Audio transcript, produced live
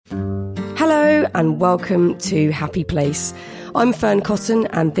Hello and welcome to Happy Place. I'm Fern Cotton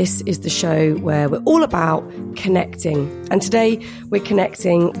and this is the show where we're all about connecting. And today we're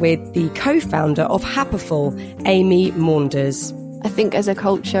connecting with the co-founder of Happiful, Amy Maunders. I think as a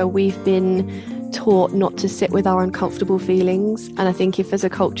culture we've been taught not to sit with our uncomfortable feelings. And I think if as a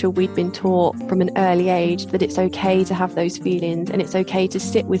culture we'd been taught from an early age that it's okay to have those feelings and it's okay to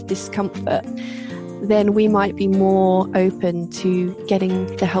sit with discomfort, then we might be more open to getting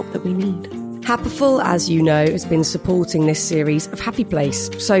the help that we need. Happiful, as you know, has been supporting this series of Happy Place.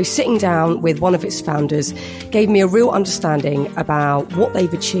 So sitting down with one of its founders gave me a real understanding about what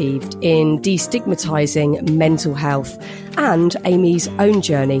they've achieved in destigmatising mental health, and Amy's own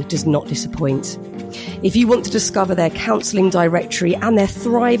journey does not disappoint. If you want to discover their counselling directory and their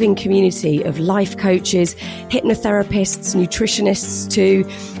thriving community of life coaches, hypnotherapists, nutritionists too,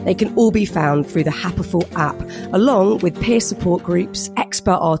 they can all be found through the Happiful app, along with peer support groups,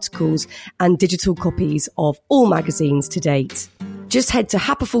 expert articles and digital copies of all magazines to date. Just head to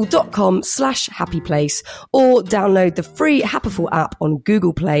happiful.com/happyplace or download the free Happiful app on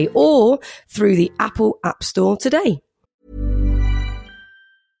Google Play or through the Apple App Store today.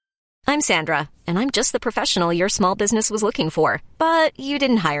 I'm Sandra, and I'm just the professional your small business was looking for. But you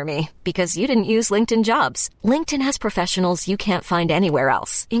didn't hire me because you didn't use LinkedIn Jobs. LinkedIn has professionals you can't find anywhere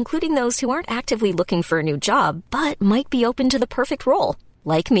else, including those who aren't actively looking for a new job, but might be open to the perfect role,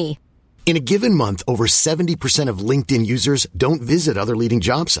 like me. In a given month, over 70% of LinkedIn users don't visit other leading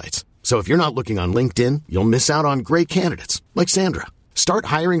job sites. So if you're not looking on LinkedIn, you'll miss out on great candidates like Sandra. Start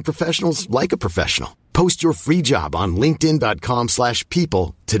hiring professionals like a professional. Post your free job on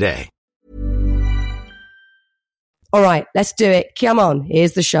linkedin.com/people today. All right, let's do it. Come on,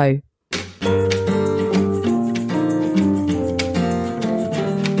 here's the show.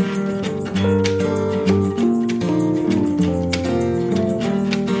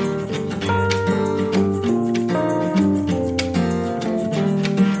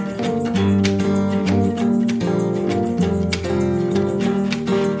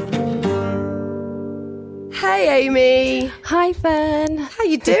 Hey, Amy. Hi, Fern. How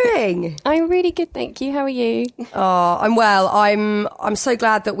you doing? I'm really good, thank you. How are you? Oh, I'm well. I'm so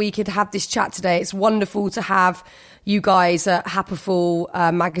glad that we could have this chat today. It's wonderful to have you guys at Happiful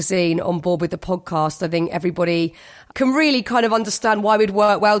magazine on board with the podcast. I think everybody can really kind of understand why we'd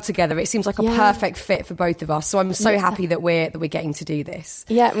work well together. It seems like a perfect fit for both of us. So I'm so happy that we're getting to do this.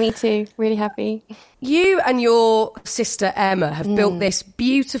 Yeah, me too. Really happy. You and your sister Emma have built this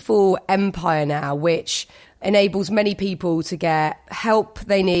beautiful empire now, which enables many people to get help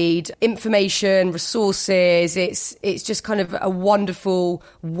they need, information, resources. It's just kind of a wonderful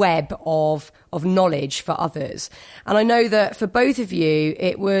web of knowledge for others. And I know that for both of you,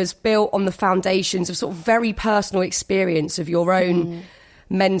 it was built on the foundations of sort of very personal experience of your own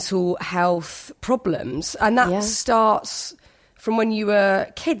mental health problems. And that starts from when you were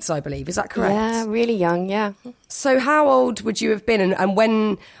kids, I believe. Is that correct? Yeah, really young, yeah. So how old would you have been? And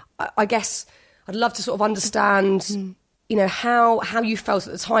when, I guess, I'd love to sort of understand, you know, how you felt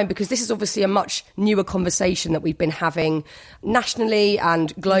at the time, because this is obviously a much newer conversation that we've been having nationally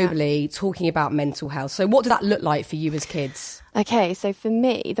and globally, talking about mental health. So what did that look like for you as kids? Okay, so for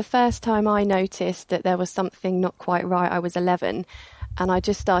me, the first time I noticed that there was something not quite right, I was 11 and I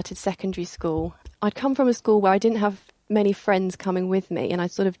just started secondary school. I'd come from a school where I didn't have many friends coming with me and I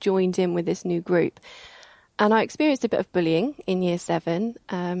sort of joined in with this new group. And I experienced a bit of bullying in year 7.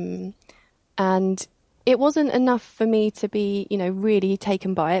 And it wasn't enough for me to be, you know, really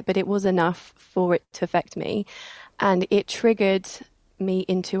taken by it, but it was enough for it to affect me. And it triggered me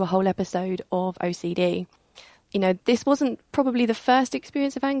into a whole episode of OCD. You know, this wasn't probably the first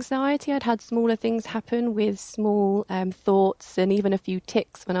experience of anxiety. I'd had smaller things happen with small thoughts and even a few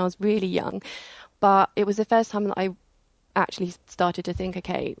tics when I was really young. But it was the first time that I actually started to think,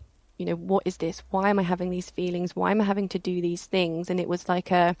 okay, you know, what is this? Why am I having these feelings? Why am I having to do these things? And it was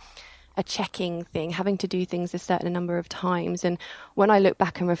like a checking thing, having to do things a certain number of times. And when I look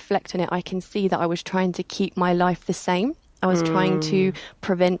back and reflect on it, I can see that I was trying to keep my life the same. I was trying to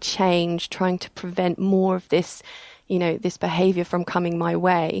prevent change, trying to prevent more of this, you know, this behaviour from coming my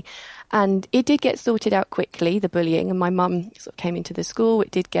way. And it did get sorted out quickly, the bullying, and my mum sort of came into the school.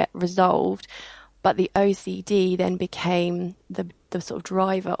 It did get resolved. But the OCD then became the sort of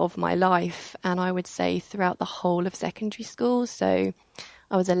driver of my life. And I would say throughout the whole of secondary school. So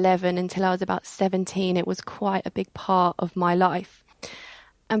I was 11 until I was about 17. It was quite a big part of my life.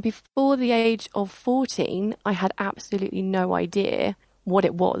 And before the age of 14, I had absolutely no idea what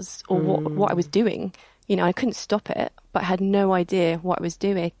it was or what I was doing. You know, I couldn't stop it, but I had no idea what I was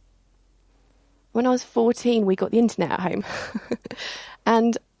doing. When I was 14, we got the internet at home.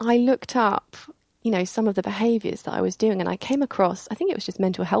 And I looked up, some of the behaviours that I was doing, and I came across, I think it was just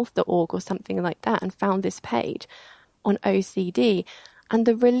mentalhealth.org or something like that, and found this page on OCD. And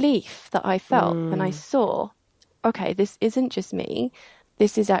the relief that I felt when I saw, okay, this isn't just me.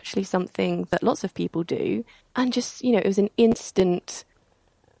 This is actually something that lots of people do. And just, it was an instant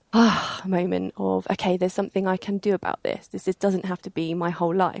moment of, okay, there's something I can do about this. This doesn't have to be my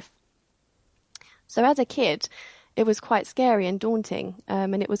whole life. So as a kid, it was quite scary and daunting,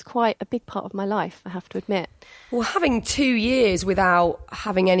 and it was quite a big part of my life, I have to admit. Well, having 2 years without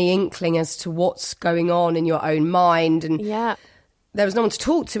having any inkling as to what's going on in your own mind, and there was no one to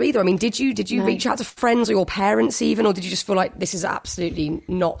talk to either. I mean, did you No. reach out to friends or your parents even, or did you just feel like this is absolutely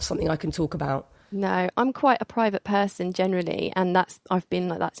not something I can talk about? No, I'm quite a private person generally, and I've been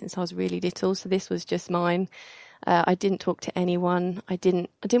like that since I was really little, so this was just mine. I didn't talk to anyone. I didn't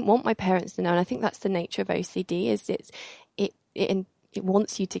want my parents to know, and I think that's the nature of OCD. Is it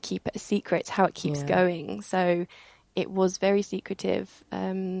wants you to keep it a secret. It's how it keeps going. So it was very secretive.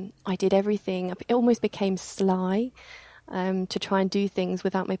 I did everything. It almost became sly to try and do things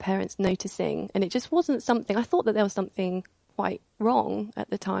without my parents noticing, and it just wasn't something. I thought that there was something quite wrong at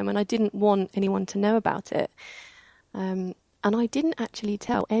the time, and I didn't want anyone to know about it. And I didn't actually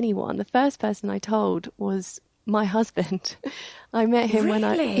tell anyone. The first person I told was my husband. I met him when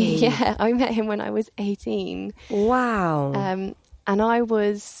I met him when I was 18. Wow. And I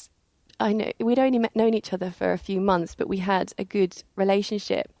know we'd only known each other for a few months, but we had a good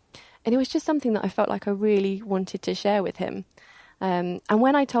relationship, and it was just something that I felt like I really wanted to share with him. And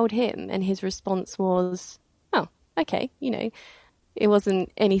when I told him, and his response was, "Oh, okay," it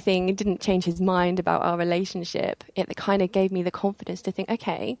wasn't anything. It didn't change his mind about our relationship. It kind of gave me the confidence to think,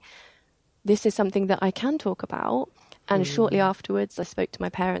 okay, this is something that I can talk about. And shortly afterwards, I spoke to my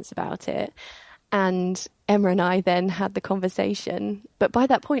parents about it. And Emma and I then had the conversation. But by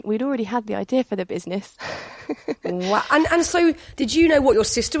that point, we'd already had the idea for the business. Wow. And so did you know what your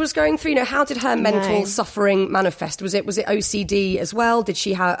sister was going through? How did her mental suffering manifest? Was it OCD as well? Did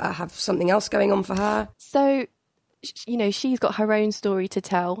she have something else going on for her? So, she's got her own story to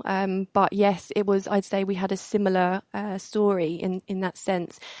tell. But yes, I'd say we had a similar story in that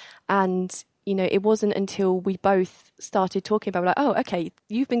sense. And, it wasn't until we both started talking about, oh, okay,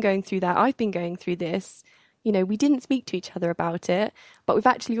 you've been going through that, I've been going through this. We didn't speak to each other about it, but we've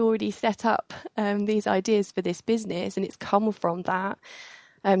actually already set up these ideas for this business, and it's come from that.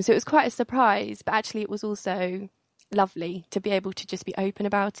 So it was quite a surprise, but actually it was also lovely to be able to just be open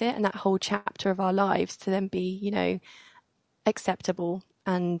about it, and that whole chapter of our lives to then be, acceptable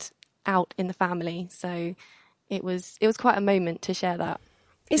and out in the family. So it was quite a moment to share that.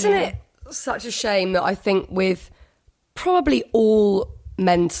 Isn't it such a shame that I think with probably all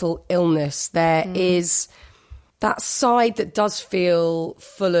mental illness, there is that side that does feel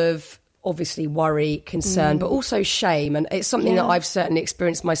full of obviously worry, concern, but also shame. And it's something that I've certainly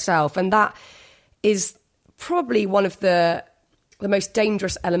experienced myself. And that is probably one of the most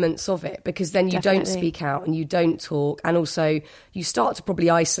dangerous elements of it, because then you don't speak out and you don't talk, and also you start to probably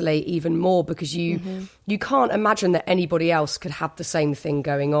isolate even more because you can't imagine that anybody else could have the same thing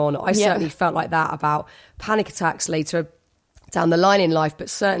going on. I certainly felt like that about panic attacks later down the line in life, but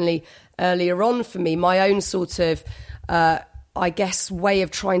certainly earlier on for me, my own sort of I guess way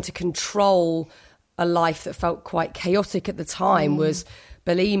of trying to control a life that felt quite chaotic at the time was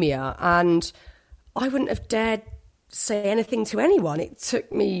bulimia, and I wouldn't have dared say anything to anyone. It took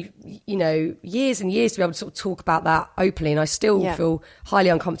me, years and years to be able to sort of talk about that openly, and I still feel highly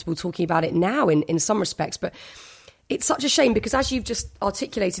uncomfortable talking about it now in some respects. But it's such a shame because, as you've just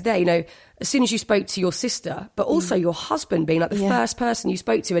articulated there, as soon as you spoke to your sister, but also your husband being like the first person you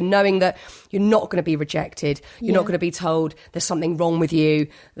spoke to, and knowing that you're not going to be rejected, you're not going to be told there's something wrong with you,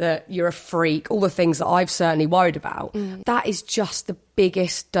 that you're a freak, all the things that I've certainly worried about, that is just the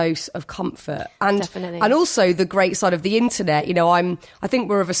biggest dose of comfort. And Definitely. And also the great side of the internet. I think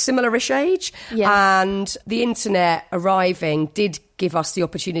we're of a similar-ish age, and the internet arriving did give us the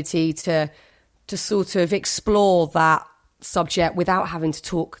opportunity to sort of explore that subject without having to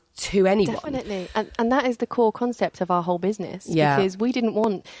talk to anyone. Definitely. And that is the core concept of our whole business. Because we didn't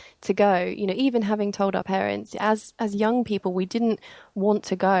want to go, even having told our parents, as young people, we didn't want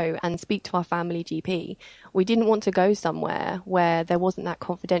to go and speak to our family GP. We didn't want to go somewhere where there wasn't that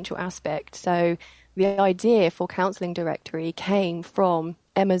confidential aspect. So the idea for Counselling Directory came from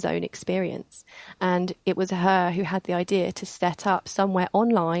Emma's own experience, and it was her who had the idea to set up somewhere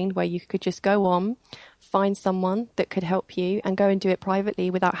online where you could just go on, find someone that could help you, and go and do it privately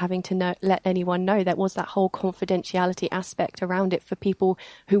without having to let anyone know. There was that whole confidentiality aspect around it for people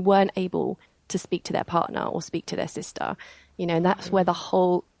who weren't able to speak to their partner or speak to their sister. and that's where the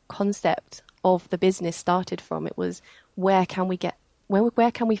whole concept of the business started from. It was, where can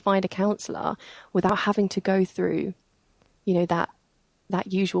we find a counsellor without having to go through, that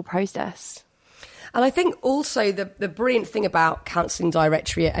usual process. And I think also the brilliant thing about Counselling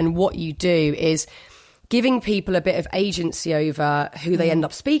Directory and what you do is giving people a bit of agency over who they end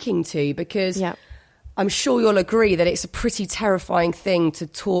up speaking to, because I'm sure you'll agree that it's a pretty terrifying thing to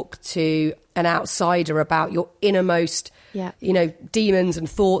talk to an outsider about your innermost, demons and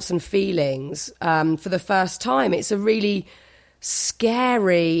thoughts and feelings for the first time. It's a really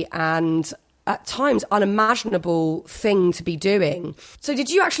scary and at times unimaginable thing to be doing. So did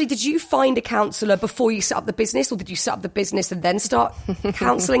you find a counsellor before you set up the business, or did you set up the business and then start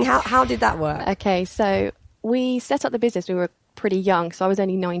counselling? How did that work? Okay, so we set up the business. We were pretty young, so I was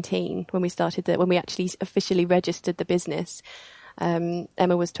only 19 when we actually officially registered the business.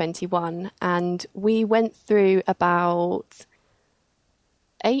 Emma was 21, and we went through about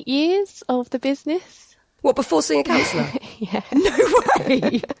 8 years of the business. What, before seeing a counsellor? Yeah. No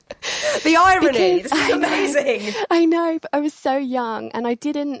way. The irony. This is amazing. I know, but I was so young, and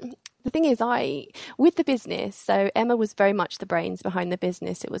the thing is, with the business, so Emma was very much the brains behind the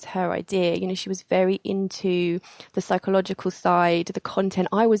business. It was her idea. She was very into the psychological side, the content.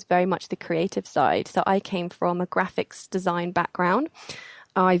 I was very much the creative side. So I came from a graphics design background.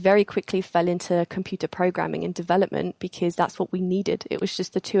 I very quickly fell into computer programming and development because that's what we needed. It was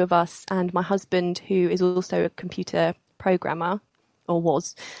just the two of us, and my husband, who is also a computer programmer, or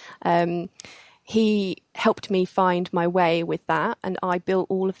was. He helped me find my way with that, and I built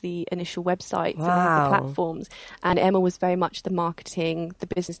all of the initial websites and all the platforms. And Emma was very much the marketing, the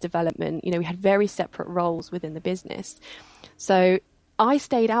business development. We had very separate roles within the business. So I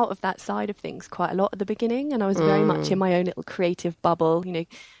stayed out of that side of things quite a lot at the beginning, and I was very much in my own little creative bubble,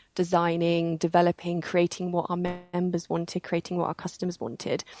 designing, developing, creating what our members wanted, creating what our customers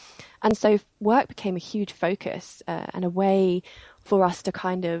wanted. And so work became a huge focus and a way for us to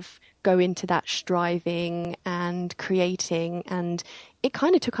kind of go into that striving and creating, and it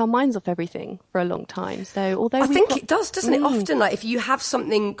kind of took our minds off everything for a long time. So although it does, doesn't it? Often, like, if you have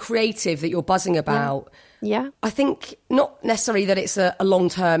something creative that you're buzzing about, I think not necessarily that it's a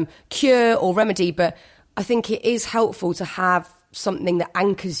long-term cure or remedy, but I think it is helpful to have something that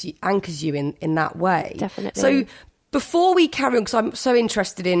anchors you in that way. Definitely. So before we carry on, because I'm so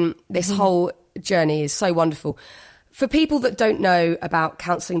interested in this whole journey, is so wonderful. For people that don't know about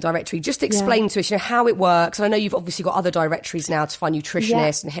Counselling Directory, just explain to us, how it works. And I know you've obviously got other directories now to find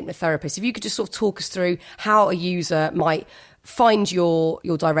nutritionists and hypnotherapists. If you could just sort of talk us through how a user might find your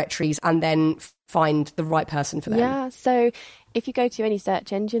directories and then find the right person for them. Yeah, so if you go to any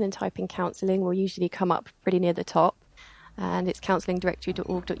search engine and type in counselling, we'll usually come up pretty near the top. And it's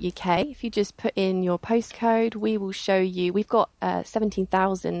counsellingdirectory.org.uk. If you just put in your postcode, we will show you. We've got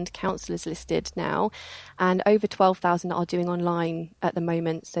 17,000 counsellors listed now, and over 12,000 are doing online at the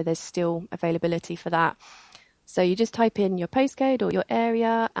moment, so there's still availability for that. So you just type in your postcode or your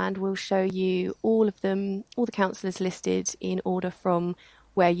area, and we'll show you all of them, all the counsellors listed in order from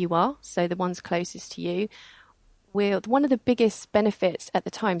where you are, so the ones closest to you. One of the biggest benefits at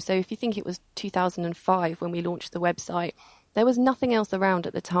the time, so if you think it was 2005 when we launched the website, there was nothing else around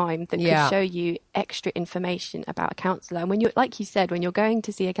at the time that could show you extra information about a counsellor. And when like you said, when you're going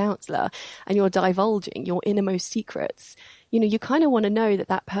to see a counsellor and you're divulging your innermost secrets, you kind of want to know that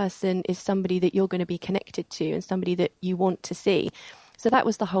that person is somebody that you're going to be connected to and somebody that you want to see. So that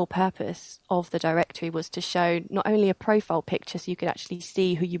was the whole purpose of the directory, was to show not only a profile picture so you could actually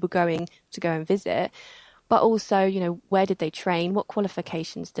see who you were going to go and visit, but also, where did they train? What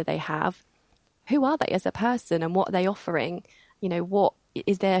qualifications do they have? Who are they as a person, and what are they offering? What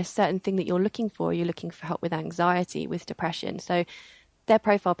is there a certain thing that you're looking for? You're looking for help with anxiety, with depression. So their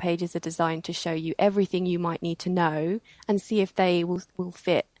profile pages are designed to show you everything you might need to know and see if they will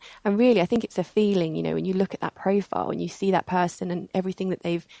fit. And really, I think it's a feeling, when you look at that profile and you see that person and everything that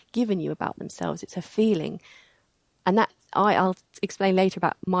they've given you about themselves, it's a feeling. And that I'll explain later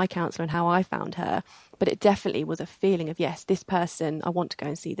about my counsellor and how I found her, but it definitely was a feeling of, yes, this person, I want to go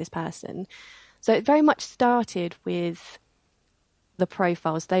and see this person. So it very much started with the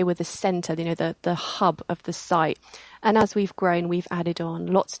profiles. They were the centre, the hub of the site. And as we've grown, we've added on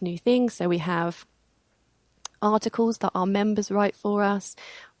lots of new things. So we have articles that our members write for us.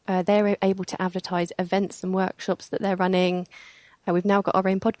 They're able to advertise events and workshops that they're running. We've now got our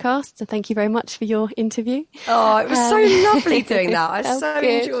own podcast, so thank you very much for your interview. Oh, it was so lovely doing that. I so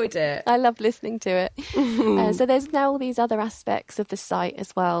enjoyed it. I loved listening to it. So there's now all these other aspects of the site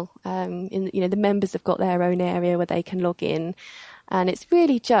as well. The members have got their own area where they can log in, and it's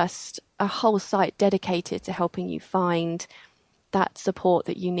really just a whole site dedicated to helping you find that support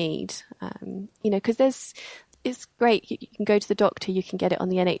that you need. Because it's great. You can go to the doctor, you can get it on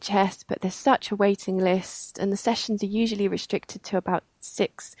the NHS, but there's such a waiting list, and the sessions are usually restricted to about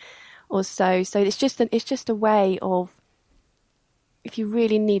 6 or so. So it's just a way of, if you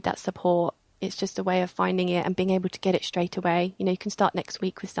really need that support, it's just a way of finding it and being able to get it straight away. You can start next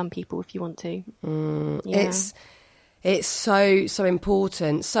week with some people if you want to. It's so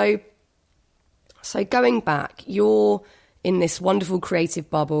important. So going back, you're in this wonderful creative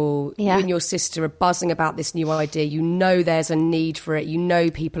bubble. You and your sister are buzzing about this new idea. There's a need for it.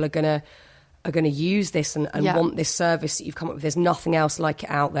 People are gonna use this and want this service that you've come up with. There's nothing else like it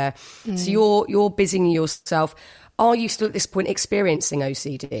out there. So you're busying yourself. Are you still at this point experiencing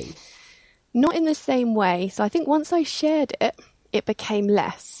OCD? Not in the same way. So I think once I shared it, it became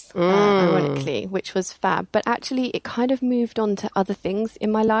less, ironically, which was fab. But actually, it kind of moved on to other things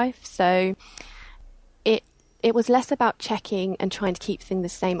in my life. So it was less about checking and trying to keep things the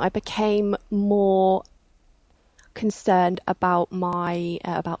same. I became more concerned about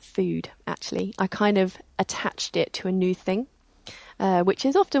about food, actually. I kind of attached it to a new thing, which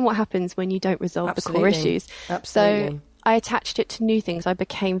is often what happens when you don't resolve the core issues. Absolutely. So I attached it to new things. I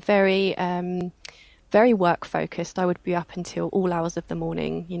became very very work focused. I would be up until all hours of the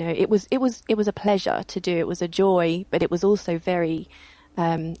morning. It was a pleasure to do. It was a joy, but it was also very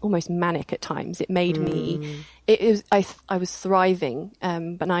almost manic at times. It made me. I was thriving,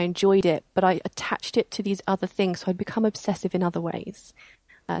 but I enjoyed it. But I attached it to these other things, so I'd become obsessive in other ways.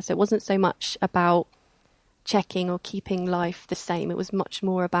 So it wasn't so much about checking or keeping life the same. It was much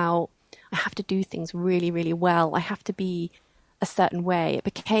more about, I have to do things really, really well. I have to be a certain way.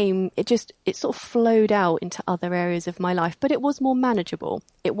 It sort of flowed out into other areas of my life, but it was more manageable.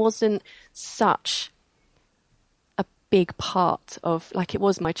 It wasn't such a big part of, like it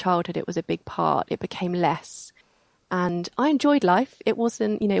was my childhood, it was a big part. It became less. And I enjoyed life. It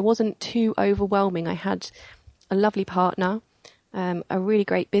wasn't too overwhelming. I had a lovely partner, a really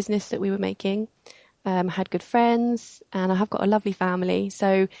great business that we were making, had good friends, and I have got a lovely family.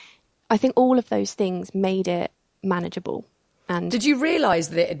 So I think all of those things made it manageable. And did you realise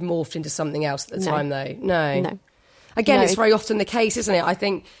that it had morphed into something else at the time, though? No. Again, No. it's very often the case, isn't it? I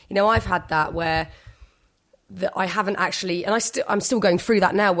think, I've had that where I haven't actually, and I'm still going through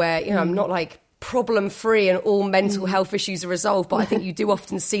that now where, I'm not like problem-free and all mental health issues are resolved, but I think you do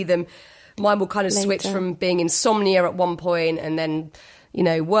often see them. Mine will kind of switch from being insomnia at one point and then,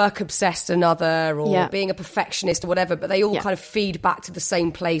 work obsessed another, or being a perfectionist or whatever, but they all kind of feed back to the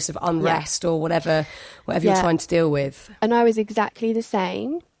same place of unrest or whatever you're trying to deal with. And I was exactly the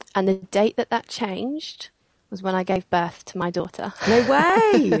same. And the date that changed was when I gave birth to my daughter. No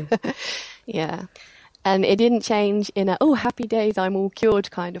way! Yeah. And it didn't change in happy days, I'm all cured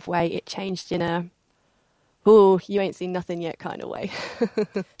kind of way. It changed in a, you ain't seen nothing yet kind of way.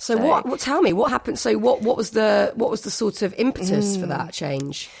 So what? Tell me what happened. So what was the sort of impetus for that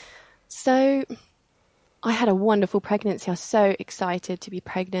change? So I had a wonderful pregnancy. I was so excited to be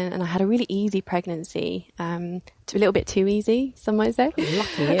pregnant, and I had a really easy pregnancy. A little bit too easy, some might say.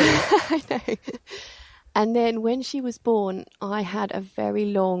 Lucky you. I know. And then when she was born, I had a very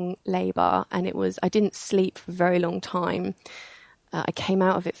long labour, and I didn't sleep for a very long time. I came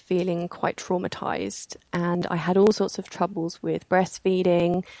out of it feeling quite traumatised, and I had all sorts of troubles with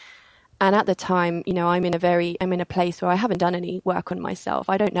breastfeeding. And at the time, I'm in a place where I haven't done any work on myself.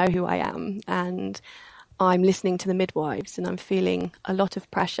 I don't know who I am, and I'm listening to the midwives, and I'm feeling a lot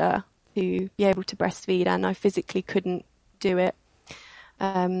of pressure to be able to breastfeed, and I physically couldn't do it.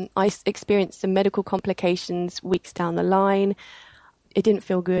 I experienced some medical complications weeks down the line. It didn't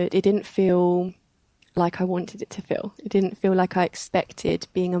feel good. It didn't feel like I wanted it to feel. It didn't feel like I expected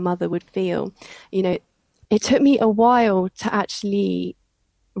being a mother would feel. It took me a while to actually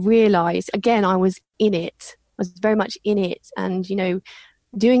realise, again, I was in it. I was very much in it, and,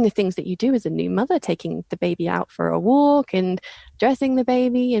 doing the things that you do as a new mother, taking the baby out for a walk and dressing the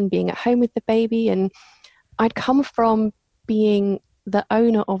baby and being at home with the baby. And I'd come from being the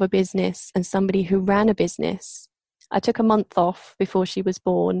owner of a business and somebody who ran a business. I took a month off before she was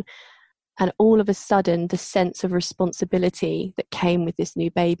born, and all of a sudden the sense of responsibility that came with this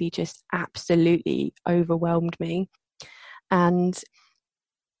new baby just absolutely overwhelmed me. And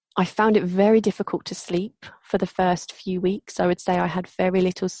I found it very difficult to sleep for the first few weeks. I would say I had very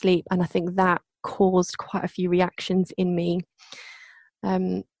little sleep, and I think that caused quite a few reactions in me.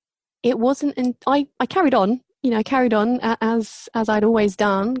 It wasn't, and I carried on. I carried on as I'd always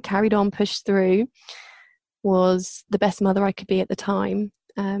done, carried on, pushed through, was the best mother I could be at the time.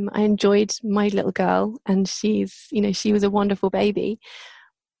 I enjoyed my little girl, and she was a wonderful baby.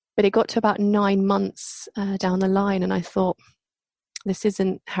 But it got to about 9 months down the line, and I thought, this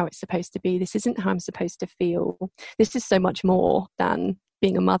isn't how it's supposed to be. This isn't how I'm supposed to feel. This is so much more than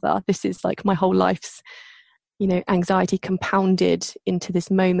being a mother. This is like my whole life's, anxiety compounded into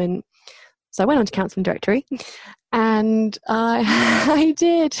this moment. So I went on to Counselling Directory, and I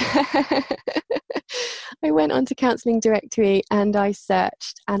did. I went on to Counselling Directory and I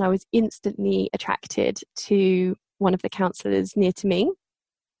searched, and I was instantly attracted to one of the counsellors near to me.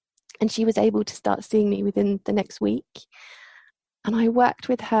 And she was able to start seeing me within the next week. And I worked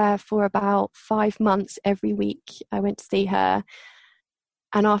with her for about 5 months every week. I went to see her.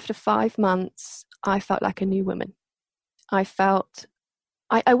 And after 5 months, I felt like a new woman. I felt,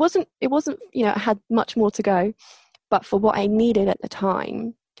 it wasn't, I had much more to go. But for what I needed at the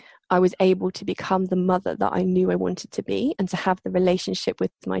time, I was able to become the mother that I knew I wanted to be, and to have the relationship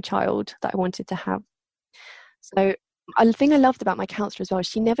with my child that I wanted to have. So the thing I loved about my counsellor as well,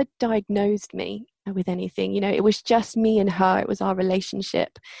 she never diagnosed me with anything. It was just me and her. It was our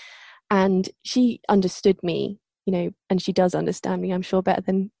relationship. And she understood me, and she does understand me, I'm sure, better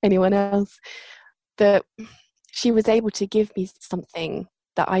than anyone else. That she was able to give me something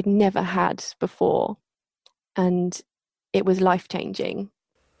that I'd never had before. And it was life-changing.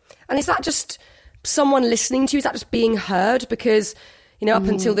 And is that just someone listening to you? Is that just being heard? Because, up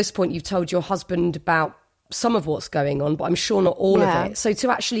until this point, you've told your husband about some of what's going on, but I'm sure not all of it. So to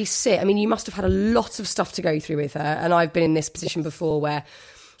actually sit, you must have had a lot of stuff to go through with her. And I've been in this position before where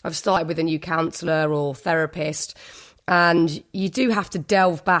I've started with a new counsellor or therapist, and you do have to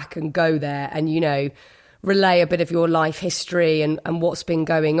delve back and go there and, relay a bit of your life history and what's been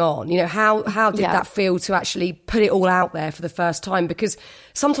going on. How did that feel to actually put it all out there for the first time? Because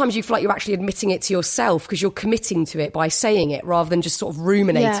sometimes you feel like you're actually admitting it to yourself because you're committing to it by saying it rather than just sort of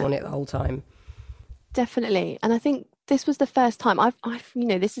ruminating on it the whole time. Definitely. And I think this was the first time I've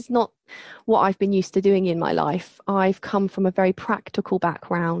this is not what I've been used to doing in my life. I've come from a very practical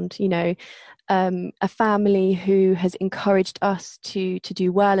background, a family who has encouraged us to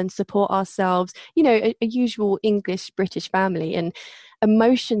do well and support ourselves, a usual English British family. And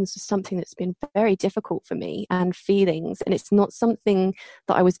emotions is something that's been very difficult for me, and feelings, and it's not something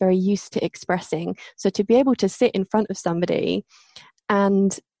that I was very used to expressing. So to be able to sit in front of somebody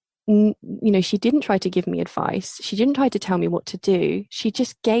and she didn't try to give me advice. She didn't try to tell me what to do. She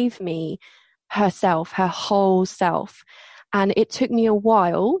just gave me herself, her whole self. And it took me a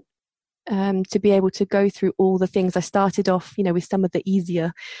while to be able to go through all the things. I started off, with some of the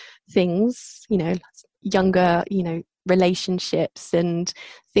easier things, younger, relationships and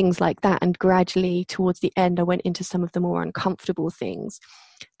things like that. And gradually towards the end, I went into some of the more uncomfortable things.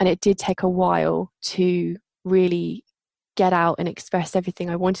 And it did take a while to really get out and express everything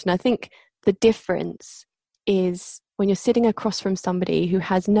I wanted. And I think the difference is when you're sitting across from somebody who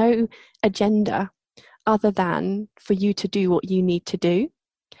has no agenda other than for you to do what you need to do,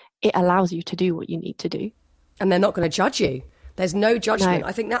 it allows you to do what you need to do. And they're not going to judge you. There's no judgment. No.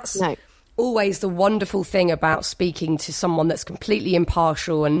 I think that's always the wonderful thing about speaking to someone that's completely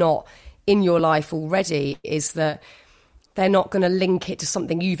impartial and not in your life already, is that they're not going to link it to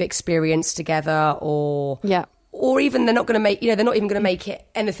something you've experienced together, or even they're not going to make, they're not even going to make it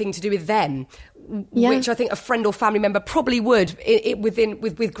anything to do with them, which I think a friend or family member probably would,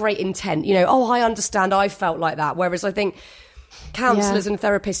 with great intent. I understand, I felt like that. Whereas I think counsellors and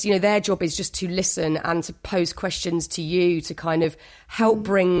therapists, their job is just to listen and to pose questions to you to kind of help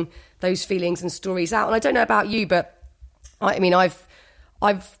bring those feelings and stories out. And I don't know about you, but I've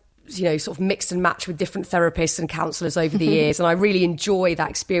sort of mixed and matched with different therapists and counsellors over the years, and I really enjoy that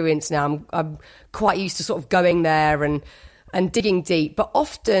experience now. I'm quite used to sort of going there and digging deep, but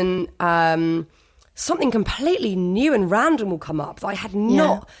often something completely new and random will come up that I had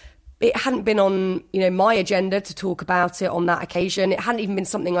not. It hadn't been on my agenda to talk about it on that occasion. It hadn't even been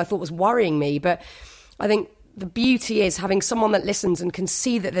something I thought was worrying me. But I think the beauty is having someone that listens and can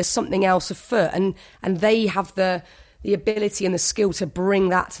see that there's something else afoot, and they have the ability and the skill to bring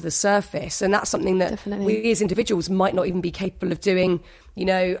that to the surface. And that's something that we as individuals might not even be capable of doing,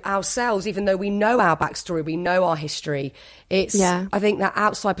 ourselves, even though we know our backstory, we know our history. I think that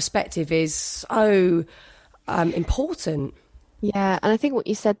outside perspective is so important. Yeah, and I think what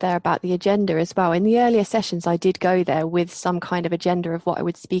you said there about the agenda as well. In the earlier sessions, I did go there with some kind of agenda of what I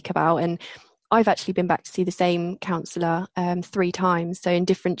would speak about. And I've actually been back to see the same counsellor 3 times. So in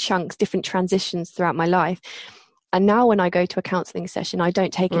different chunks, different transitions throughout my life. And now when I go to a counselling session, I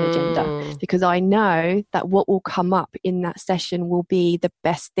don't take an agenda, because I know that what will come up in that session will be the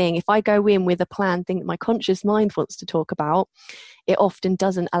best thing. If I go in with a planned thing that my conscious mind wants to talk about, it often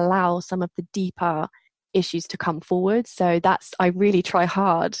doesn't allow some of the deeper issues to come forward. So I really try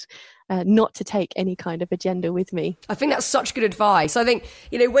hard not to take any kind of agenda with me. I think that's such good advice. I think,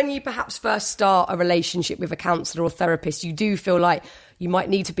 when you perhaps first start a relationship with a counsellor or therapist, you do feel like you might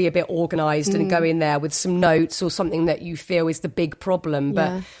need to be a bit organised and go in there with some notes or something that you feel is the big problem.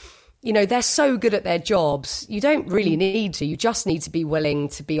 But, they're so good at their jobs. You don't really need to. You just need to be willing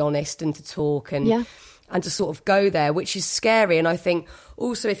to be honest and to talk and to sort of go there, which is scary. And I think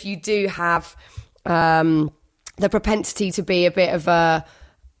also if you do have the propensity to be a bit of a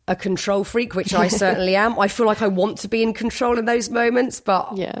control freak, which I certainly am. I feel like I want to be in control in those moments,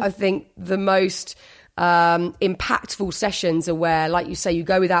 but I think the most impactful sessions are where, like you say, you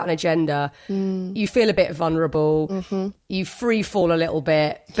go without an agenda, you feel a bit vulnerable, you free fall a little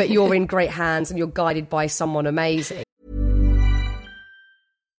bit, but you're in great hands and you're guided by someone amazing.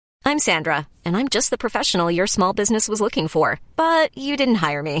 I'm Sandra, and I'm just the professional your small business was looking for. But you didn't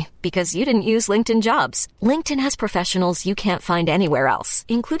hire me because you didn't use LinkedIn Jobs. LinkedIn has professionals you can't find anywhere else,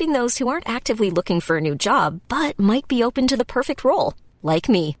 including those who aren't actively looking for a new job, but might be open to the perfect role, like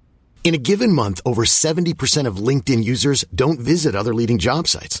me. In a given month, over 70% of LinkedIn users don't visit other leading job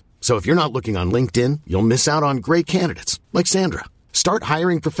sites. So if you're not looking on LinkedIn, you'll miss out on great candidates like Sandra. Start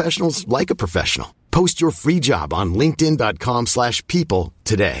hiring professionals like a professional. Post your free job on linkedin.com/people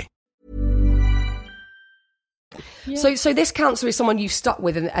today. So this counsellor is someone you've stuck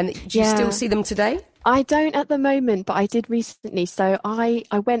with, and do you still see them today? I don't at the moment, but I did recently. So I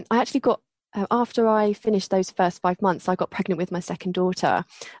actually got, after I finished those first 5 months, I got pregnant with my second daughter,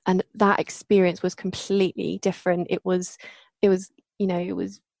 and that experience was completely different. It was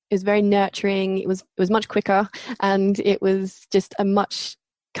very nurturing. It was much quicker, and it was just a much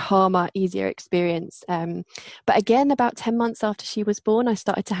calmer, easier experience. But again, about 10 months after she was born, I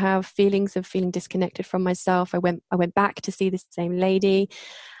started to have feelings of feeling disconnected from myself. I went back to see the same lady.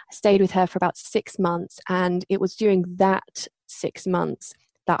 I stayed with her for about 6 months, and it was during that 6 months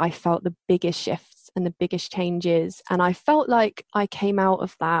that I felt the biggest shifts and the biggest changes. And I felt like I came out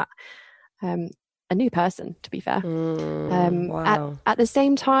of that a new person, to be fair. Wow. At the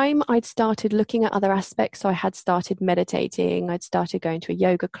same time, I'd started looking at other aspects. So I had started meditating. I'd started going to a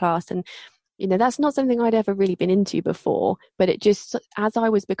yoga class. And, that's not something I'd ever really been into before. But it just, as I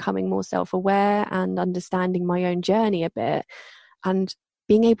was becoming more self-aware and understanding my own journey a bit and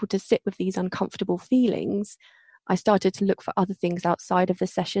being able to sit with these uncomfortable feelings, I started to look for other things outside of the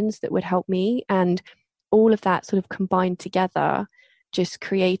sessions that would help me. And all of that sort of combined together just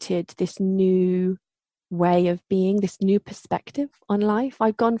created this new way of being, this new perspective on life.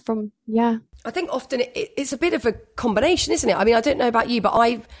 I've gone from, I think often it's a bit of a combination, isn't it? I mean, I don't know about you, but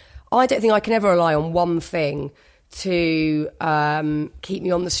I don't think I can ever rely on one thing to keep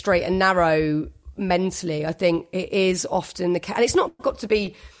me on the straight and narrow mentally. I think it is often the case, and it's not got to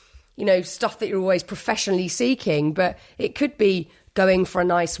be, stuff that you're always professionally seeking, but it could be going for a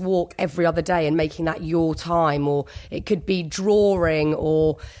nice walk every other day and making that your time, or it could be drawing,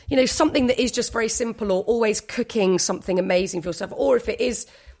 or something that is just very simple, or always cooking something amazing for yourself, or if it is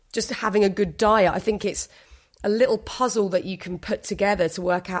just having a good diet. I think it's a little puzzle that you can put together to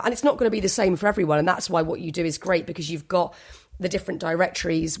work out, and it's not going to be the same for everyone, and that's why what you do is great, because you've got the different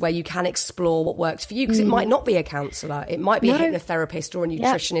directories where you can explore what works for you, because it might not be a counsellor, it might be a hypnotherapist or a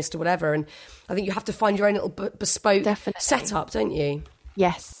nutritionist or whatever, and I think you have to find your own little bespoke setup, don't you?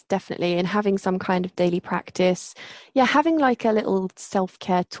 Yes, definitely. And having some kind of daily practice, having like a little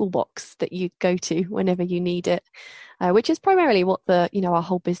self-care toolbox that you go to whenever you need it, which is primarily what our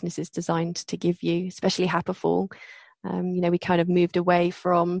whole business is designed to give you, especially Happiful. We kind of moved away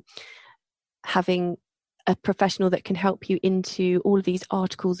from having a professional that can help you into all of these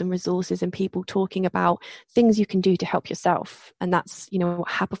articles and resources and people talking about things you can do to help yourself. And that's, what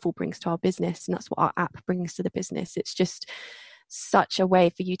Happiful brings to our business. And that's what our app brings to the business. It's just such a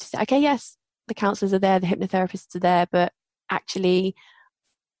way for you to say, okay, yes, the counsellors are there, the hypnotherapists are there, but actually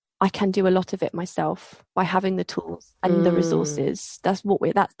I can do a lot of it myself by having the tools and the resources. That's what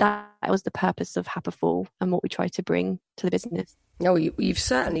that was the purpose of Happiful and what we try to bring to the business. No, you've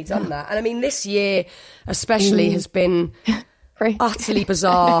certainly done that. And I mean, this year especially has been utterly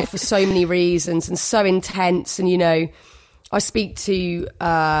bizarre for so many reasons and so intense. And, I speak to,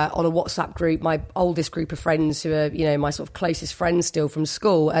 on a WhatsApp group, my oldest group of friends who are, my sort of closest friends still from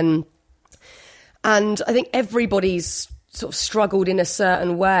school. And I think everybody's sort of struggled in a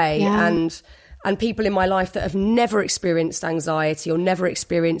certain way. And people in my life that have never experienced anxiety or never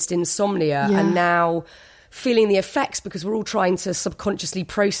experienced insomnia and now feeling the effects, because we're all trying to subconsciously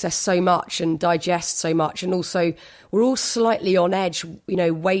process so much and digest so much, and also we're all slightly on edge,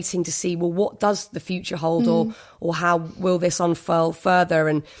 waiting to see, well, what does the future hold, or how will this unfurl further?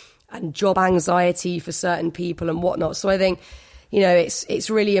 And and job anxiety for certain people and whatnot. So I think, it's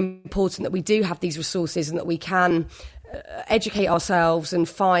really important that we do have these resources and that we can educate ourselves and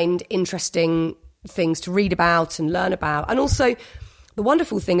find interesting things to read about and learn about. And also the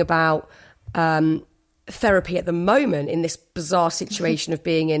wonderful thing about therapy at the moment in this bizarre situation of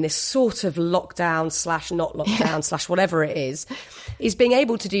being in this sort of lockdown / not lockdown / whatever it is being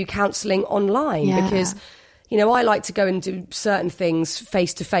able to do counselling online. Because I like to go and do certain things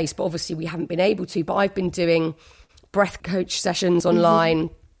face to face, but obviously we haven't been able to. But I've been doing breath coach sessions online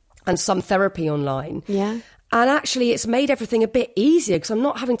and some therapy online. Yeah. And actually it's made everything a bit easier because I'm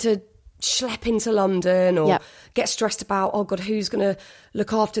not having to schlep into London or get stressed about, oh God, who's going to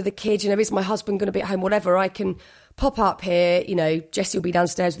look after the kids? Is my husband going to be at home? Whatever. I can pop up here, Jessie will be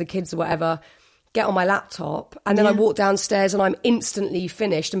downstairs with the kids or whatever, get on my laptop, and then I walk downstairs and I'm instantly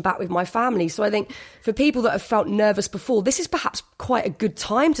finished and back with my family. So I think for people that have felt nervous before, this is perhaps quite a good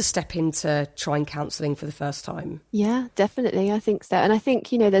time to step into trying counselling for the first time. Yeah, definitely. I think so. And I think,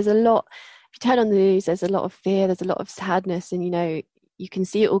 there's a lot, if you turn on the news, there's a lot of fear, there's a lot of sadness, and, you can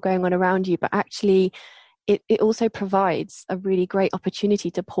see it all going on around you, but actually it also provides a really great opportunity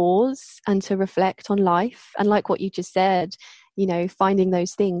to pause and to reflect on life. And like what you just said, finding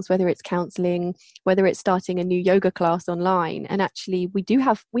those things, whether it's counselling, whether it's starting a new yoga class online. And actually we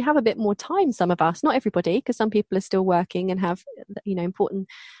have a bit more time, some of us, not everybody, because some people are still working and have, important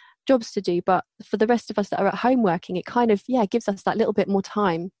jobs to do. But for the rest of us that are at home working, it kind of, gives us that little bit more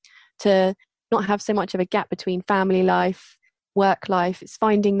time to not have so much of a gap between family life, work life. It's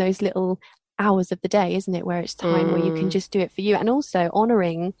finding those little hours of the day, isn't it, where it's time where you can just do it for you, and also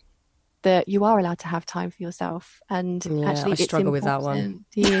honouring that you are allowed to have time for yourself. And actually, I struggle with that one.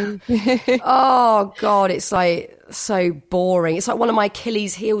 Oh God, it's like so boring. It's like one of my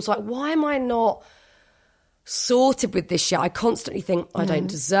Achilles heels. Like, why am I not sorted with this shit? I constantly think I don't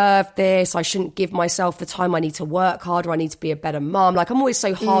deserve this. I shouldn't give myself the time. I need to work harder. I need to be a better mum. Like, I'm always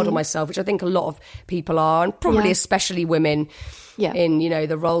so hard on myself, which I think a lot of people are, and probably especially women in,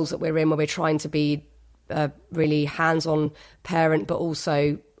 the roles that we're in, where we're trying to be a really hands-on parent, but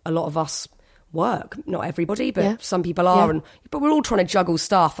also a lot of us work. Not everybody, but some people are. But we're all trying to juggle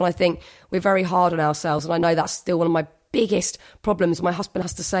stuff. And I think we're very hard on ourselves. And I know that's still one of my biggest problems. My husband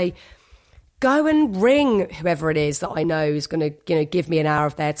has to say, go and ring whoever it is that I know is going to, give me an hour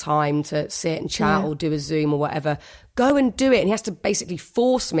of their time to sit and chat or do a Zoom or whatever. Go and do it. And he has to basically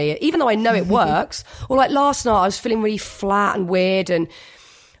force me, even though I know it works. Or like last night, I was feeling really flat and weird, and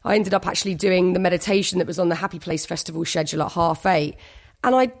I ended up actually doing the meditation that was on the Happy Place Festival schedule at 8:30.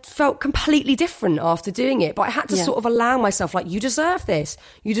 And I felt completely different after doing it. But I had to sort of allow myself, like, you deserve this.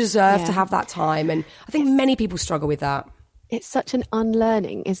 You deserve to have that time. And I think many people struggle with that. It's such an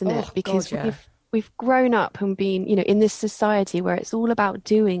unlearning, isn't it? Because we've grown up and been, in this society where it's all about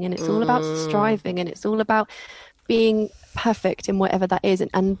doing, and it's all about striving, and it's all about being perfect in whatever that is.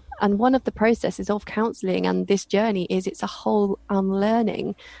 And one of the processes of counselling and this journey is it's a whole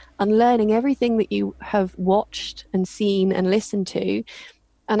unlearning everything that you have watched and seen and listened to,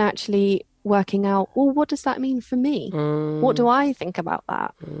 and actually working out, well, what does that mean for me? What do I think about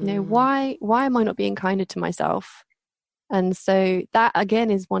that? Why am I not being kinder to myself? And so that, again,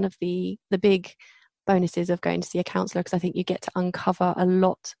 is one of the big bonuses of going to see a counsellor, because I think you get to uncover a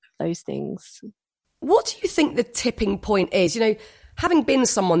lot of those things. What do you think the tipping point is? Having been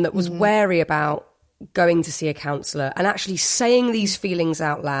someone that was wary about going to see a counsellor and actually saying these feelings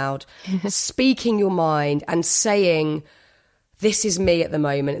out loud, speaking your mind and saying, this is me at the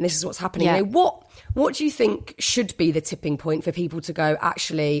moment and this is what's happening. What do you think should be the tipping point for people to go,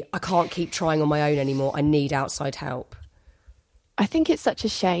 actually, I can't keep trying on my own anymore. I need outside help? I think it's such a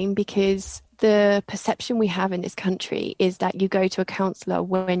shame, because the perception we have in this country is that you go to a counsellor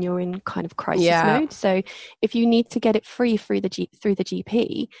when you're in kind of crisis mode. So if you need to get it free through the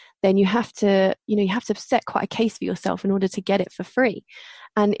GP, then you have to set quite a case for yourself in order to get it for free.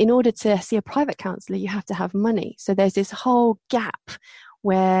 And in order to see a private counsellor, you have to have money. So there's this whole gap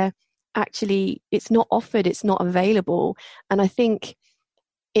where actually it's not offered, it's not available. And I think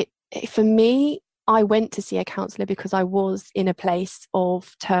for me, I went to see a counsellor because I was in a place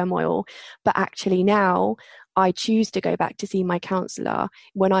of turmoil, but actually now I choose to go back to see my counsellor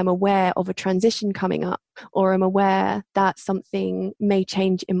when I'm aware of a transition coming up, or I'm aware that something may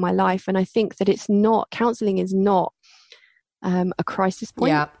change in my life. And I think that counselling is not a crisis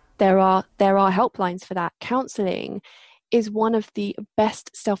point. Yeah. There are helplines for that. Counselling is one of the best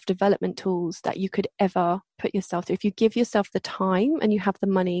self-development tools that you could ever put yourself through. If you give yourself the time and you have the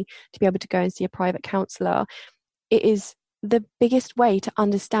money to be able to go and see a private counsellor, it is the biggest way to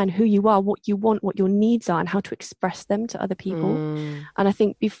understand who you are, what you want, what your needs are, and how to express them to other people. And I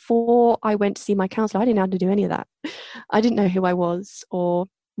think before I went to see my counsellor, I didn't know how to do any of that. I didn't know who I was or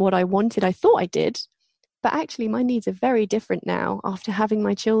what I wanted. I thought I did, but actually my needs are very different now after having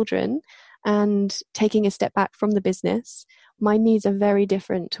my children and taking a step back from the business. My needs are very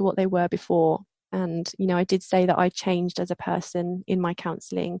different to what they were before. And, you know, I did say that I changed as a person in my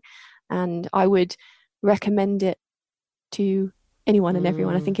counselling, and I would recommend it to anyone and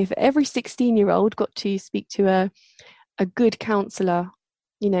everyone. I think if every 16-year-old got to speak to a good counsellor,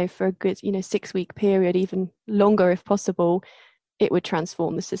 you know, for a good, you know, 6-week period, even longer if possible, it would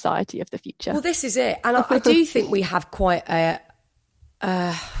transform the society of the future. Well, this is it. And I do think we have quite a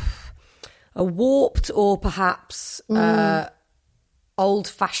warped or perhaps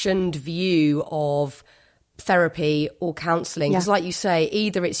old-fashioned view of therapy or counselling, because like you say,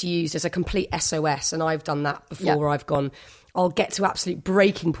 either it's used as a complete SOS, and I've done that before, where I've gone, I'll get to absolute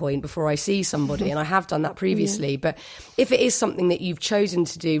breaking point before I see somebody, and I have done that previously. But if it is something that you've chosen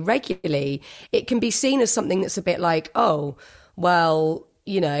to do regularly, it can be seen as something that's a bit like, oh, well,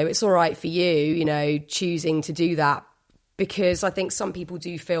 you know, it's all right for you know, choosing to do that, because I think some people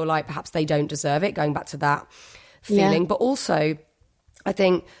do feel like perhaps they don't deserve it, going back to that feeling. But also, I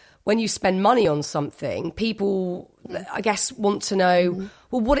think when you spend money on something, people, I guess, want to know,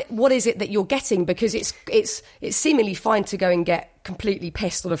 well, what is it that you're getting? Because it's seemingly fine to go and get completely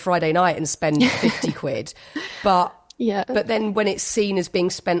pissed on a Friday night and spend 50 quid. But then when it's seen as being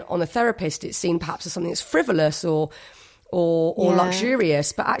spent on a therapist, it's seen perhaps as something that's frivolous or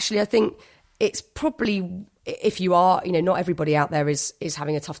luxurious. But actually, I think it's probably, if you are, you know, not everybody out there is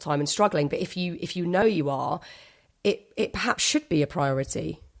having a tough time and struggling, but if you know you are, it perhaps should be a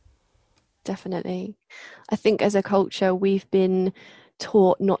priority. Definitely. I think as a culture, we've been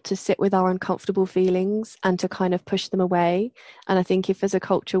taught not to sit with our uncomfortable feelings and to kind of push them away. And I think if as a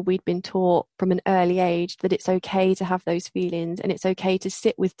culture we'd been taught from an early age that it's okay to have those feelings and it's okay to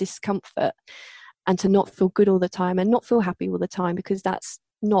sit with discomfort and to not feel good all the time and not feel happy all the time, because that's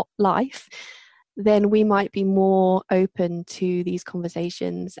not life, then we might be more open to these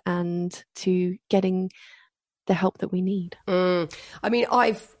conversations and to getting the help that we need. I mean,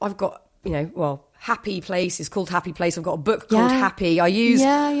 I've got, you know, well, Happy Place is called Happy Place. I've got a book called Happy. I use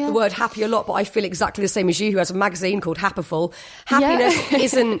the word happy a lot, but I feel exactly the same as you, who has a magazine called Happiful. Happiness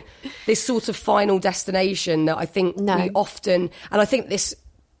isn't this sort of final destination that I think we often, and I think this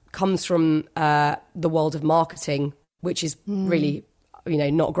comes from the world of marketing, which is really, you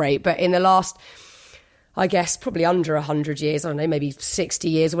know, not great. But in the last, I guess, probably under 100 years, I don't know, maybe 60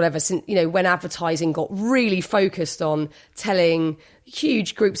 years or whatever, since, you know, when advertising got really focused on telling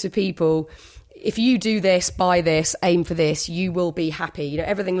huge groups of people, if you do this, buy this, aim for this, you will be happy. You know,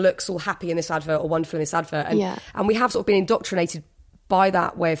 everything looks all happy in this advert or wonderful in this advert. And we have sort of been indoctrinated by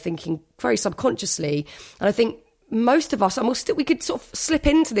that way of thinking very subconsciously. And I think most of us, and we could sort of slip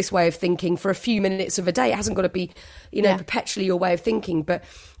into this way of thinking for a few minutes of a day. It hasn't got to be, you know, perpetually your way of thinking. But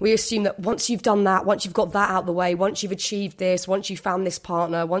we assume that once you've done that, once you've got that out of the way, once you've achieved this, once you've found this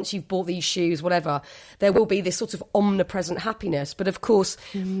partner, once you've bought these shoes, whatever, there will be this sort of omnipresent happiness. But of course,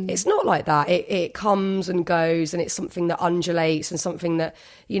 it's not like that. It comes and goes, and it's something that undulates and something that,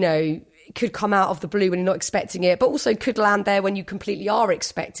 you know, could come out of the blue when you're not expecting it, but also could land there when you completely are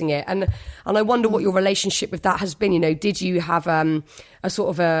expecting it. And I wonder what your relationship with that has been. You know, did you have a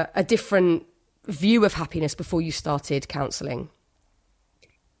sort of a different view of happiness before you started counselling?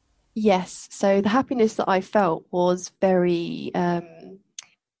 Yes. So the happiness that I felt was very,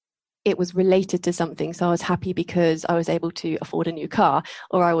 it was related to something. So I was happy because I was able to afford a new car,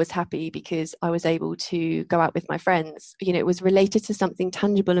 or I was happy because I was able to go out with my friends. You know, it was related to something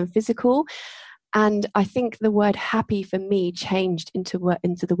tangible and physical. And I think the word happy for me changed into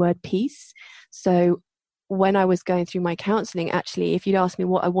the word peace. So when I was going through my counselling, actually, if you'd asked me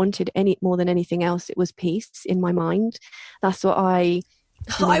what I wanted more than anything else, it was peace in my mind. That's what I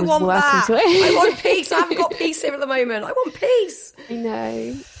want that. I want peace. I haven't got peace here at the moment. I want peace. I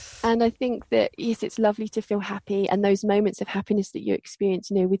know. And I think that, yes, it's lovely to feel happy, and those moments of happiness that you experience,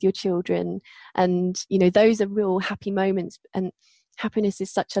 you know, with your children, and, you know, those are real happy moments, and happiness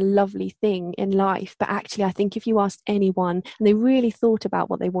is such a lovely thing in life. But actually, I think if you asked anyone and they really thought about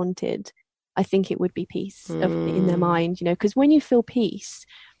what they wanted, I think it would be peace in their mind, you know, because when you feel peace,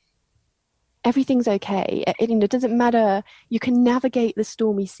 everything's okay. It doesn't matter. You can navigate the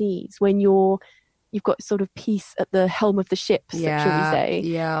stormy seas when you've got sort of peace at the helm of the ship, shall we say.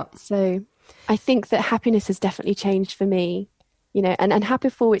 Yeah. So I think that happiness has definitely changed for me, you know, and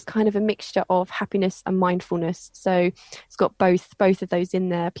Happiful, it's kind of a mixture of happiness and mindfulness. So it's got both of those in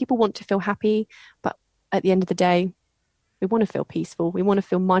there. People want to feel happy, but at the end of the day, We want to feel peaceful. We want to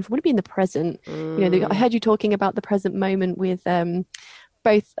feel mindful. We want to be in the present. I heard you talking about the present moment with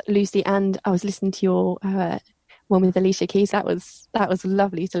both Lucy, and I was listening to your one with Alicia Keys. That was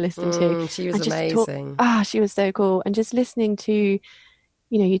lovely to listen to. She was amazing. She was so cool. And just listening to,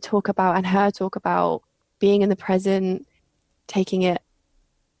 you talk about, and her talk about being in the present, taking it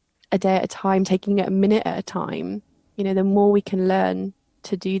a day at a time, taking it a minute at a time. The more we can learn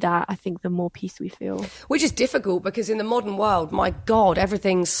to do that, I think the more peace we feel. Which is difficult because in the modern world, my God,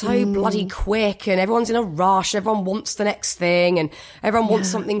 everything's so bloody quick and everyone's in a rush. Everyone wants the next thing and everyone wants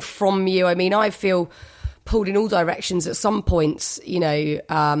something from you. I mean, I feel pulled in all directions at some points,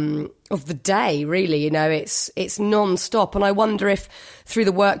 of the day, really. It's non-stop. And I wonder if through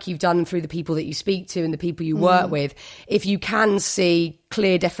the work you've done, through the people that you speak to and the people you work with, if you can see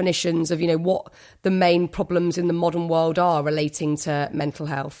clear definitions of, what the main problems in the modern world are relating to mental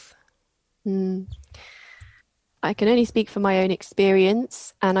health. I can only speak from my own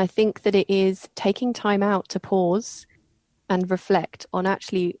experience. And I think that it is taking time out to pause and reflect on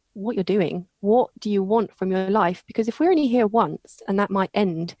actually what you're doing. What do you want from your life? Because if we're only here once and that might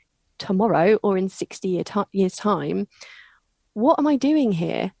end tomorrow or in 60 years time, what am I doing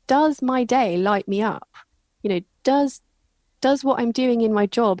here? Does my day light me up? Does what I'm doing in my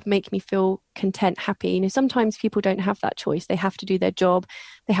job make me feel content, happy? Sometimes people don't have that choice. They have to do their job.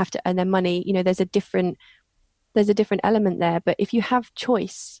 They have to earn their money. There's a different element there. But if you have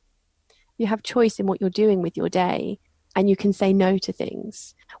choice in what you're doing with your day, and you can say no to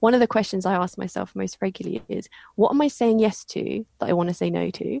things. One of the questions I ask myself most regularly is, what am I saying yes to that I want to say no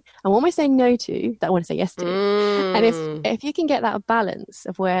to? And what am I saying no to that I want to say yes to? And if you can get that balance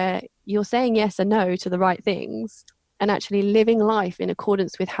of where you're saying yes and no to the right things and actually living life in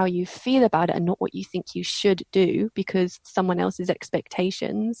accordance with how you feel about it and not what you think you should do because someone else's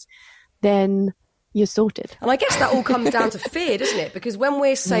expectations, then you're sorted. And I guess that all comes down to fear, doesn't it? Because when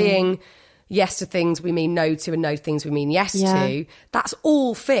we're saying yes to things we mean no to and no to things we mean yes to, that's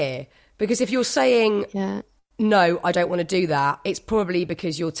all fear. Because if you're saying, no, I don't want to do that, it's probably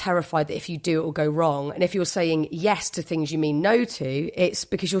because you're terrified that if you do, it will go wrong. And if you're saying yes to things you mean no to, it's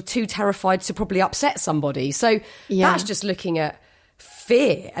because you're too terrified to probably upset somebody. So that's just looking at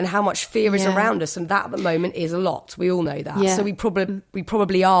fear and how much fear is around us. And that at the moment is a lot. We all know that. Yeah. So we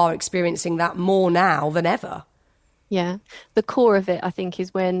probably are experiencing that more now than ever. Yeah. The core of it, I think,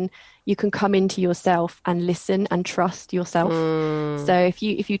 is when you can come into yourself and listen and trust yourself. So if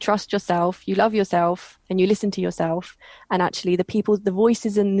you trust yourself, you love yourself and you listen to yourself, and actually the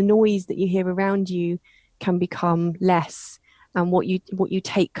voices and the noise that you hear around you can become less, and what you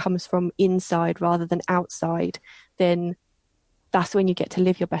take comes from inside rather than outside, then that's when you get to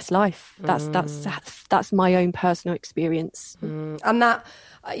live your best life. That's my own personal experience. And that,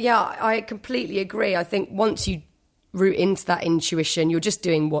 I completely agree. I think once you root into that intuition, you're just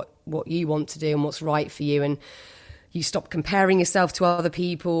doing what you want to do and what's right for you, and you stop comparing yourself to other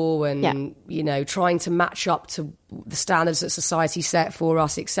people and trying to match up to the standards that society set for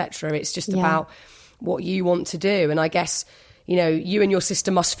us, etc. It's just about what you want to do. And I guess you and your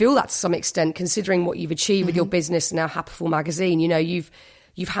sister must feel that to some extent, considering what you've achieved with your business and now Happiful magazine.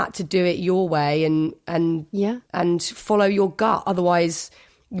 You've had to do it your way and follow your gut, otherwise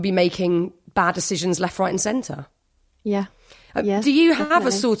you'd be making bad decisions left, right and centre. Do you have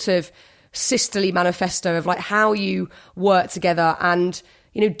a sort of sisterly manifesto of like how you work together, and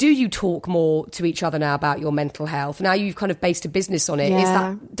do you talk more to each other now about your mental health? Now you've kind of based a business on it.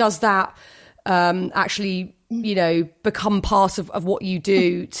 Does that actually become part of what you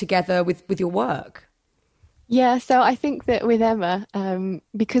do together with your work? Yeah, so I think that with Emma,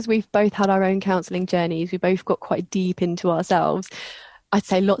 because we've both had our own counselling journeys, we both got quite deep into ourselves. I'd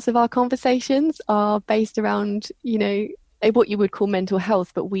say lots of our conversations are based around, what you would call mental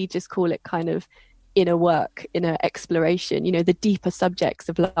health, but we just call it kind of inner work, inner exploration, the deeper subjects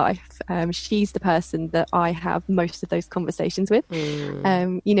of life. She's the person that I have most of those conversations with.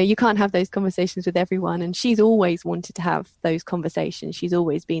 You can't have those conversations with everyone, and she's always wanted to have those conversations. She's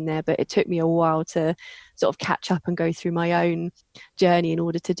always been there, but it took me a while to sort of catch up and go through my own journey in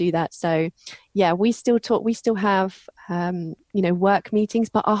order to do that. So we still talk, we still have work meetings,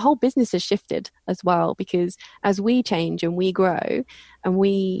 but our whole business has shifted as well, because as we change and we grow and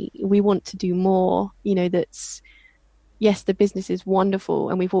we want to do more, that's, yes, the business is wonderful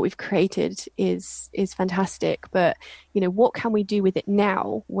and what we've created is fantastic, but what can we do with it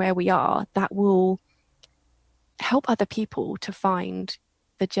now where we are that will help other people to find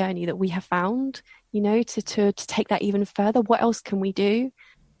the journey that we have found, to take that even further? What else can we do?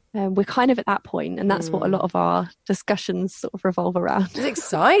 we're kind of at that point, and that's what a lot of our discussions sort of revolve around. It's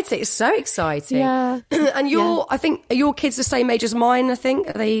exciting. It's so exciting. Yeah. And I think, are your kids the same age as mine, I think?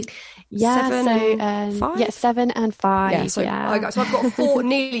 Are they 7 and 5? Yeah, 7 and 5. Yeah, so I've got a 4,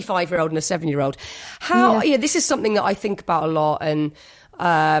 nearly 5-year-old and a 7-year-old. This is something that I think about a lot, and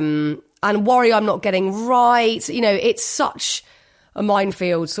worry I'm not getting right. You know, it's such a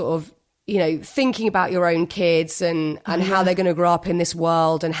minefield, sort of, you know, thinking about your own kids and how they're going to grow up in this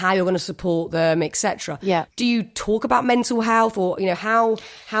world and how you're going to support them, etc. Yeah. Do you talk about mental health, or, you know, how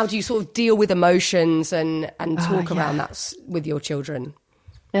do you sort of deal with emotions and talk around that with your children?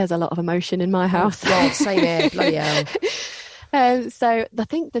 There's a lot of emotion in my house. God, same here, bloody hell. So I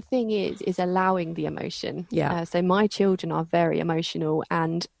think the thing is allowing the emotion. Yeah. So my children are very emotional,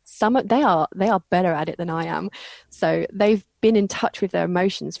 and they are better at it than I am. So they've been in touch with their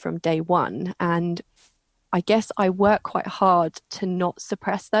emotions from day one, and I guess I work quite hard to not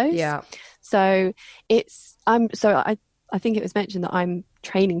suppress those. Yeah. So I think it was mentioned that I'm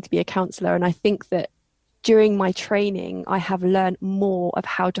training to be a counsellor, and I think that during my training I have learned more of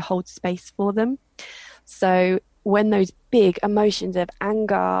how to hold space for them. So when those big emotions of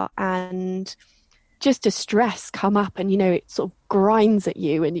anger and just distress come up, and, you know, it sort of grinds at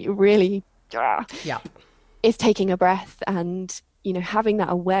you, and you really, it's taking a breath, and, you know, having that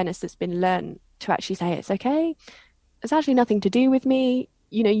awareness that's been learned to actually say, it's okay, it's actually nothing to do with me,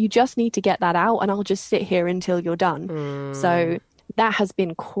 you know, you just need to get that out, and I'll just sit here until you're done. So that has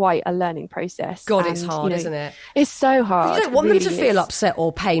been quite a learning process. God, it's hard, you know, isn't it? It's so hard. You don't want them to feel upset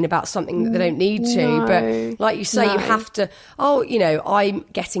or pain about something that they don't need to. But like you say, you have to, you know, I'm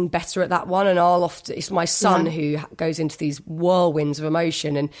getting better at that one. And it's my son who goes into these whirlwinds of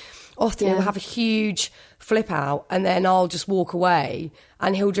emotion. And often he'll have a huge flip out, and then I'll just walk away,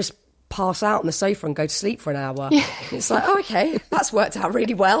 and he'll just pass out on the sofa and go to sleep for an hour. It's like, okay, that's worked out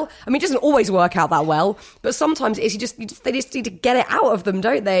really well. I mean, it doesn't always work out that well, but sometimes it's they just need to get it out of them,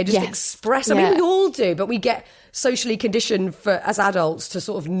 don't they? Just express. I mean, we all do, but we get socially conditioned as adults to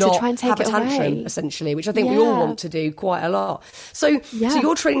sort of not have a tantrum, essentially, which I think we all want to do quite a lot. So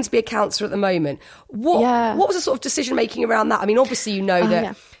you're training to be a counsellor at the moment. What was the sort of decision making around that? I mean, obviously you know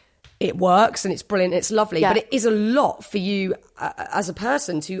that it works and it's brilliant, it's lovely, but it is a lot for you as a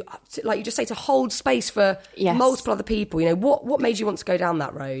person to, like you just say, to hold space for multiple other people. You know, what made you want to go down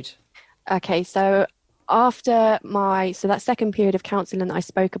that road? Okay, so after that second period of counselling that I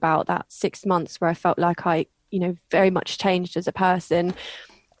spoke about, that 6 months where I felt like I, you know, very much changed as a person,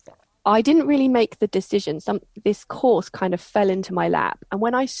 I didn't really make the decision. This course kind of fell into my lap, and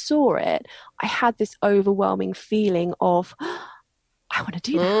when I saw it, I had this overwhelming feeling of, I want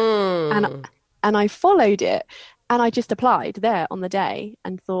to do that. And I followed it, and I just applied there on the day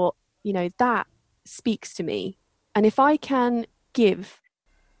and thought, you know, that speaks to me. And if I can give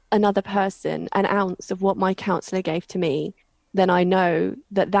another person an ounce of what my counsellor gave to me, then I know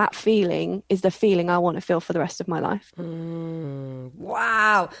that feeling is the feeling I want to feel for the rest of my life.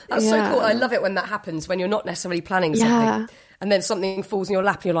 Wow. That's so cool. I love it when that happens, when you're not necessarily planning something. And then something falls in your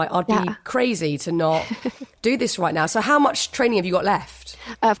lap and you're like, I'd be crazy to not do this right now. So how much training have you got left?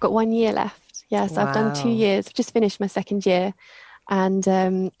 I've got 1 year left. Yes, I've done 2 years. I've just finished my second year.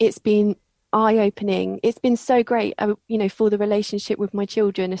 And it's been eye-opening. It's been so great, you know, for the relationship with my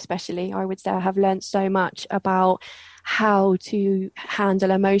children especially. I would say I have learned so much about how to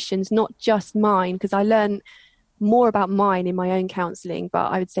handle emotions, not just mine, because I learned more about mine in my own counselling,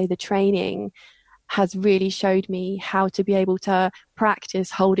 but I would say the training has really showed me how to be able to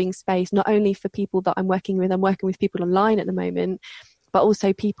practice holding space, not only for people that I'm working with people online at the moment, but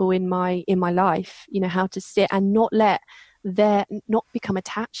also people in my life, you know, how to sit and not become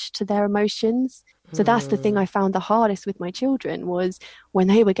attached to their emotions. So that's the thing I found the hardest with my children, was when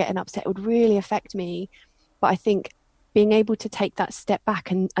they were getting upset, it would really affect me. But I think being able to take that step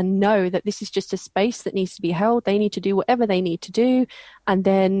back and know that this is just a space that needs to be held. They need to do whatever they need to do, and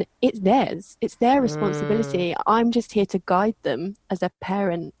then it's theirs. It's their responsibility. I'm just here to guide them as a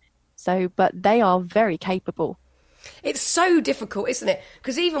parent. But they are very capable. It's so difficult, isn't it?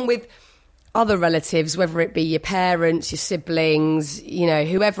 Because even with other relatives, whether it be your parents, your siblings, you know,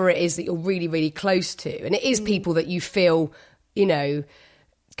 whoever it is that you're really, really close to, and it is people that you feel, you know,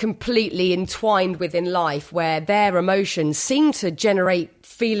 completely entwined with in life, where their emotions seem to generate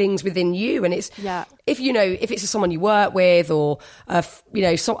feelings within you. And it's if it's someone you work with, or a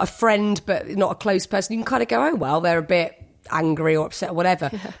friend but not a close person, you can kind of go, oh well, they're a bit angry or upset or whatever.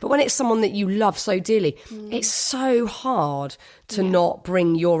 But when it's someone that you love so dearly, it's so hard to not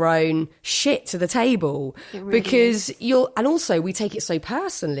bring your own shit to the table, because and also we take it so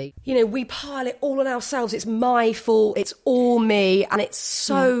personally. You know, we pile it all on ourselves. It's my fault. It's all me. And it's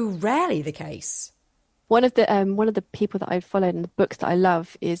so rarely the case. One of the people that I've followed in the books that I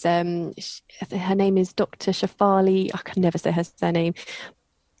love is her name is Dr. Shefali. I can never say her surname.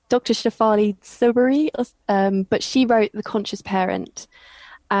 Dr. Shefali Tsabary, but she wrote The Conscious Parent,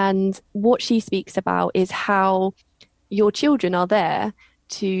 and what she speaks about is how your children are there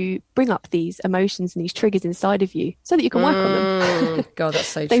to bring up these emotions and these triggers inside of you so that you can work on them. God, that's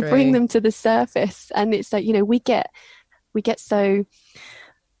so They true. bring them to the surface, and it's like, you know, we get so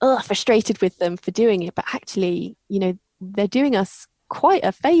frustrated with them for doing it, but actually, you know, they're doing us quite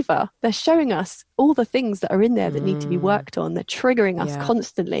a favor. They're showing us all the things that are in there that need to be worked on. They're triggering us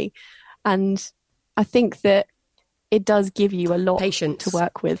constantly, and I think that it does give you a lot Patience to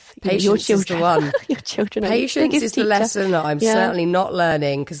work with. Patience your children, is the one. Your children. Patience is the lesson that I'm Yeah. certainly not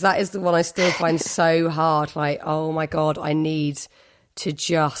learning, because that is the one I still find so hard. Like, oh my God, I need to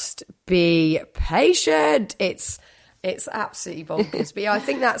just be patient. It's absolutely bonkers. But yeah, I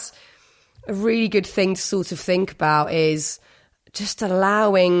think that's a really good thing to sort of think about, is just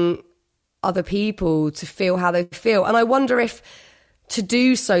allowing other people to feel how they feel. And I wonder if to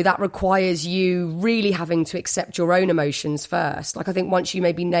do so, that requires you really having to accept your own emotions first. Like, I think once you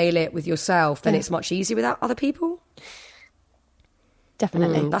maybe nail it with yourself, then it's much easier without other people.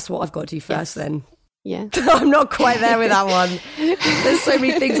 Definitely. That's what I've got to do first then. Yeah. I'm not quite there with that one. There's so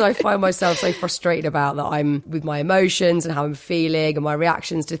many things I find myself so frustrated about, that I'm with my emotions and how I'm feeling and my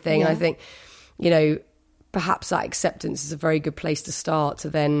reactions to things. And I think, you know, perhaps that acceptance is a very good place to start to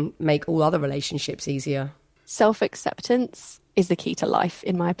then make all other relationships easier. Self-acceptance is the key to life,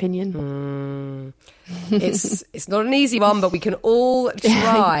 in my opinion. It's not an easy one, but we can all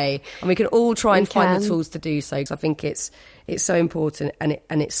try, and we can all try and find the tools to do so. Because I think it's so important, and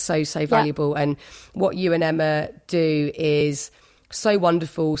it's so valuable. And what you and Emma do is so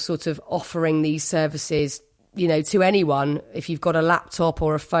wonderful, sort of offering these services, you know, to anyone. If you've got a laptop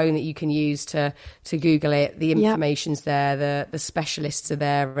or a phone that you can use to Google it, the information's there, the specialists are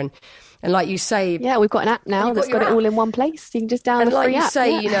there, and like you say, we've got an app now that's got it all in one place. You can just download the free app.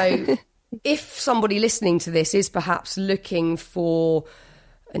 And like you say, you know, if somebody listening to this is perhaps looking for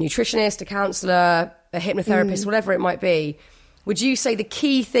a nutritionist, a counsellor, a hypnotherapist, whatever it might be, would you say the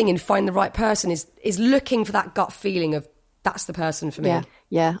key thing in finding the right person is looking for that gut feeling of, that's the person for me?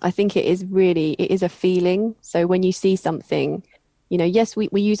 Yeah. I think it is a feeling. So when you see something, you know, yes, we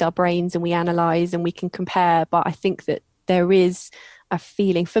use our brains and we analyse and we can compare, but I think that there is a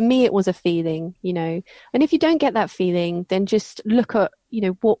feeling. For me, it was a feeling, you know, and if you don't get that feeling, then just look at, you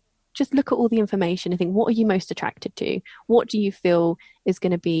know, just look at all the information and think, what are you most attracted to? What do you feel is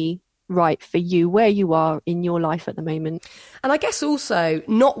going to be right for you, where you are in your life at the moment? And I guess also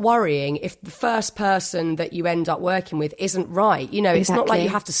not worrying if the first person that you end up working with isn't right. You know, It's not like you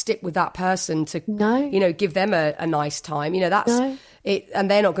have to stick with that person to, you know, give them a nice time. You know, that's it, and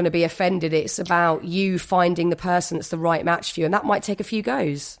they're not going to be offended. It's about you finding the person that's the right match for you, and that might take a few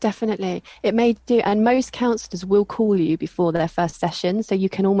goes. Definitely. It may do, and most counsellors will call you before their first session, so you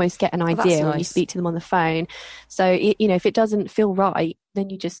can almost get an idea when you speak to them on the phone. So, you know, if it doesn't feel right,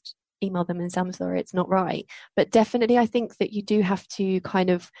 then you just email them and say, I'm sorry, it's not right. But definitely, I think that you do have to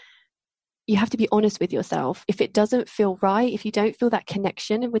you have to be honest with yourself. If it doesn't feel right, if you don't feel that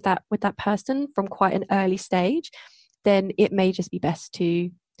connection with that person from quite an early stage, then it may just be best to,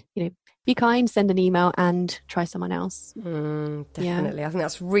 you know, be kind, send an email and try someone else. Definitely. I think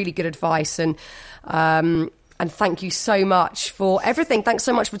that's really good advice. And thank you so much for everything. Thanks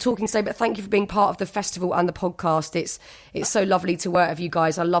so much for talking today, but thank you for being part of the festival and the podcast. It's so lovely to work with you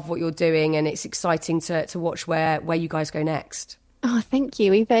guys. I love what you're doing, and it's exciting to watch where you guys go next. Oh, thank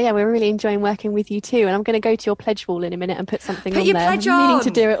you, Eva. Yeah, we're really enjoying working with you too. And I'm going to go to your pledge wall in a minute and put something on there. Pledge I'm meaning on. to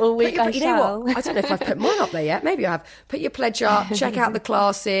do it all week. You know what? I don't know if I've put mine up there yet. Maybe I have. Put your pledge up. Check out the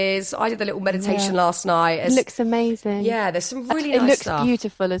classes. I did the little meditation last night. It looks amazing. Yeah, there's some really nice stuff. It looks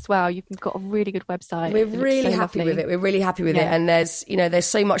beautiful as well. You've got a really good website. We're really happy with it. We're really happy with it. And there's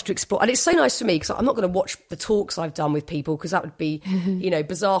so much to explore. And it's so nice for me, because I'm not going to watch the talks I've done with people, because that would be,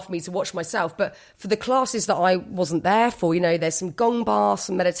 bizarre for me to watch myself. But for the classes that I wasn't there for, there's some gong bars,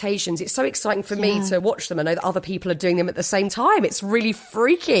 some meditations. It's so exciting for me to watch them and know that other people are doing them at the same time. It's really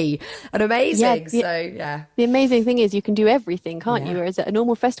freaky and amazing. The amazing thing is you can do everything, can't you? Whereas at a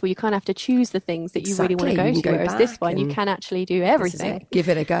normal festival, you kind of have to choose the things that you really want to go to. Whereas this one, you can actually do everything. Give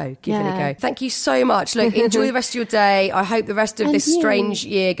it a go. Give it a go. Thank you so much. Look, enjoy the rest of your day. I hope the rest of this strange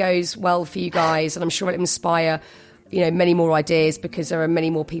year goes well for you guys, and I'm sure it'll inspire many more ideas, because there are many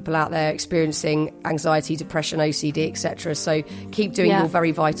more people out there experiencing anxiety, depression, OCD, etc. So keep doing your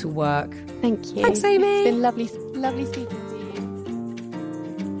very vital work. Thank you. Thanks, Amy. It's been lovely speaking to you.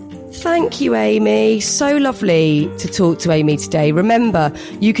 Thank you, Amy. So lovely to talk to Amy today. Remember,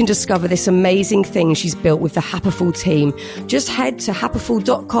 you can discover this amazing thing she's built with the Happiful team. Just head to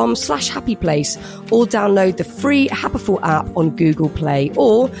happiful.com/happyplace or download the free Happiful app on Google Play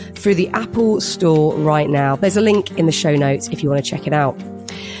or through the Apple Store right now. There's a link in the show notes if you want to check it out.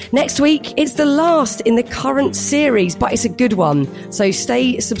 Next week, it's the last in the current series, but it's a good one. So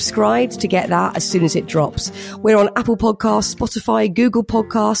stay subscribed to get that as soon as it drops. We're on Apple Podcasts, Spotify, Google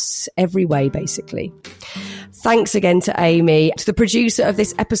Podcasts, every way, basically. Thanks again to Amy, to the producer of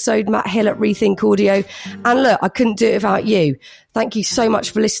this episode, Matt Hill at Rethink Audio. And look, I couldn't do it without you. Thank you so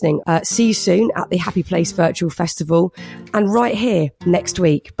much for listening. See you soon at the Happy Place Virtual Festival and right here next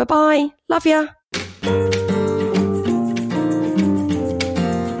week. Bye-bye. Love ya.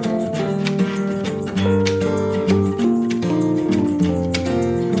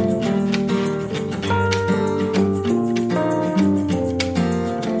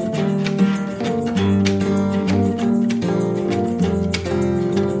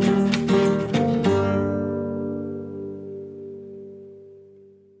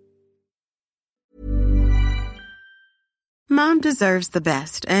 Mom deserves the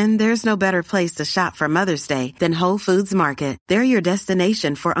best, and there's no better place to shop for Mother's Day than Whole Foods Market. They're your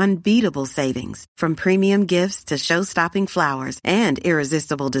destination for unbeatable savings, from premium gifts to show-stopping flowers and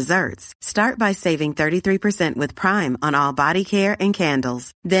irresistible desserts. Start by saving 33% with Prime on all body care and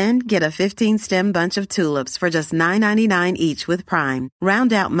candles. Then get a 15-stem bunch of tulips for just $9.99 each with Prime.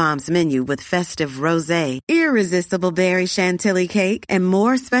 Round out Mom's menu with festive rosé, irresistible berry chantilly cake, and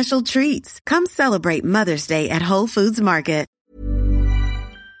more special treats. Come celebrate Mother's Day at Whole Foods Market.